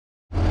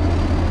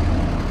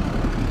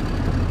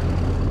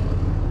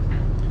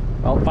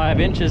about 5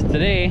 inches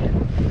today.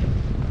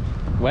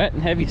 Wet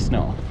and heavy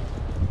snow.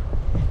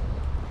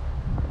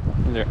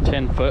 These are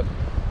 10-foot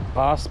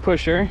Boss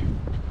pusher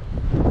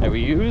that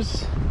we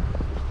use.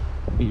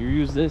 We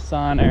use this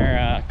on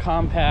our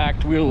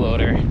compact wheel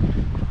loader.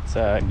 It's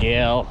a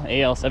Gehl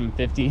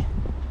Al750.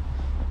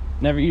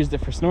 Never used it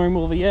for snow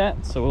removal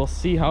yet, so we'll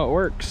see how it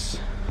works.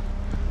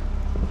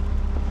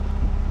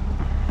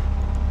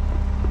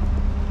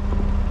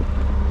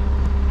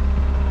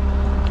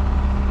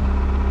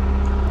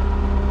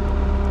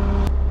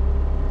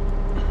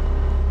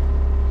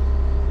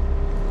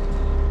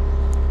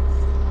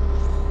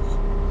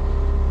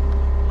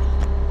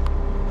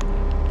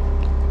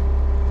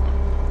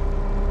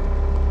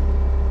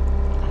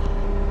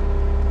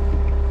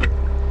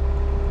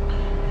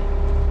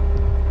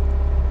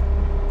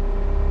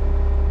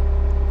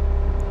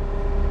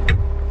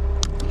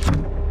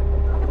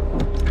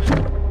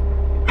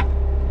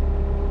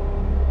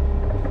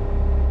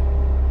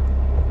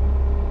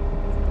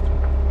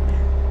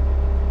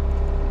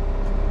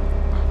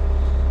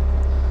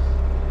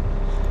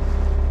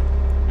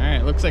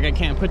 Looks like I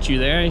can't put you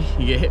there.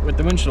 You get hit with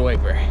the windshield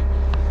wiper.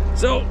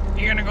 So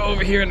you're gonna go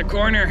over here in the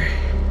corner.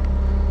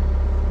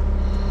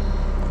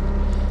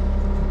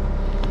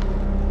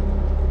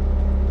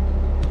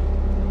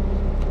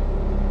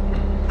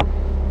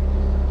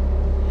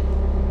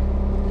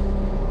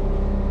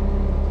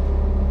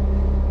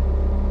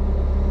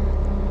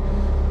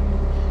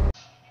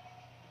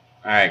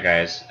 Alright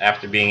guys,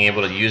 after being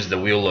able to use the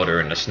wheel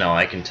loader in the snow,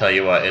 I can tell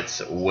you what,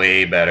 it's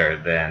way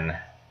better than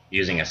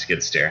using a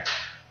skid steer.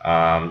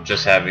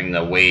 Just having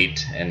the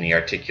weight and the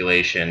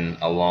articulation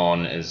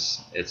alone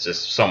it's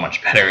just so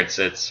much better.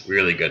 It's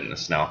really good in the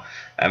snow.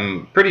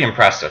 I'm pretty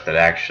impressed with it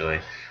actually.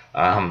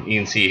 You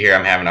can see here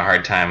I'm having a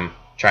hard time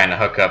trying to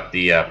hook up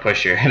the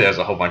pusher. There's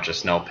a whole bunch of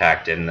snow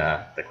packed in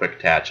the quick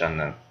attach on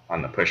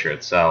the pusher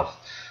itself.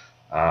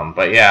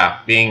 But yeah,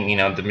 being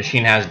the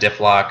machine has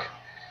diff lock,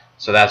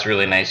 so that's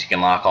really nice. You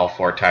can lock all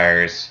 4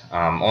 tires.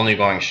 Only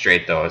going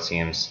straight though, it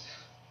seems.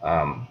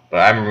 But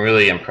I'm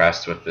really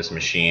impressed with this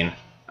machine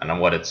and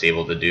what it's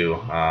able to do.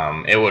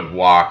 It would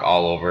walk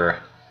all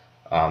over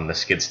the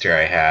skid steer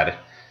I had.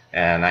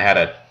 And I had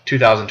a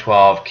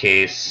 2012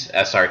 Case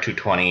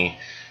SR220,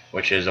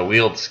 which is a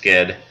wheeled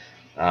skid.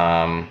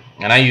 And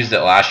I used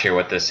it last year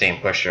with the same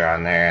pusher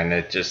on there, and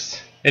it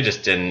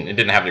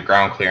didn't have the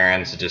ground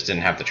clearance, it just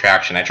didn't have the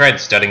traction. I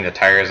tried studding the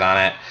tires on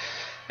it,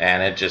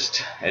 and it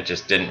just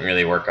didn't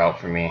really work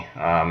out for me.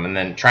 And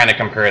then trying to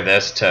compare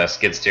this to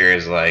skid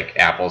steers like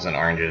apples and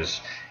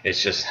oranges,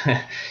 it's just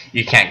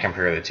you can't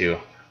compare the two.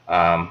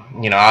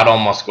 I'd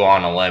almost go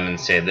on a limb and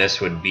say this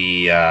would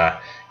be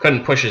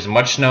couldn't push as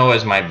much snow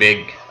as my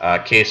big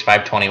Case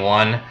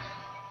 521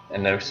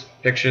 in the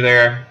picture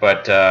there,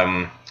 but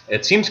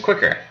it seems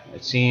quicker.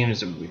 It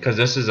seems, because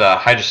this is a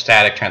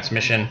hydrostatic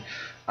transmission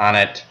on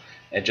it,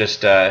 it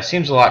just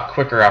seems a lot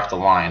quicker off the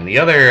line.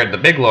 The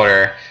big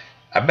loader,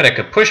 I bet it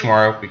could push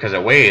more because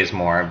it weighs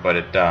more, but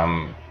it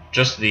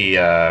just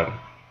the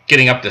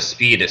getting up to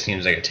speed, it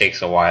seems like it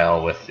takes a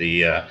while with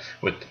the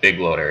big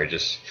loader.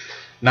 Just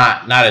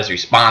not as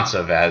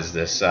responsive as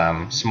this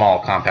small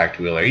compact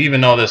wheeler.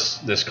 Even though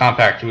this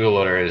compact wheel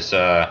loader is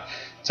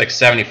it's like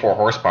 74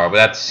 horsepower, but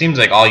that seems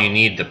like all you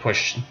need to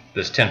push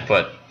this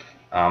 10-foot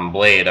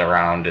blade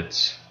around.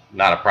 It's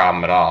not a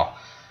problem at all.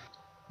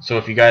 So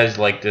if you guys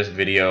like this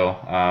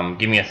video,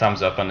 give me a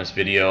thumbs up on this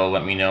video.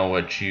 Let me know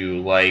what you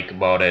like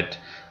about it.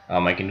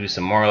 I can do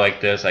some more like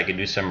this. I can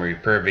do some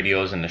repair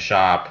videos in the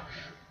shop.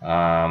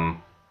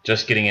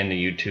 Just getting into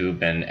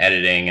YouTube and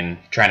editing and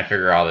trying to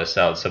figure all this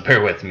out, so bear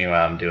with me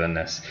while I'm doing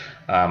this.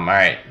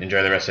 Alright,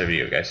 enjoy the rest of the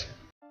video, guys.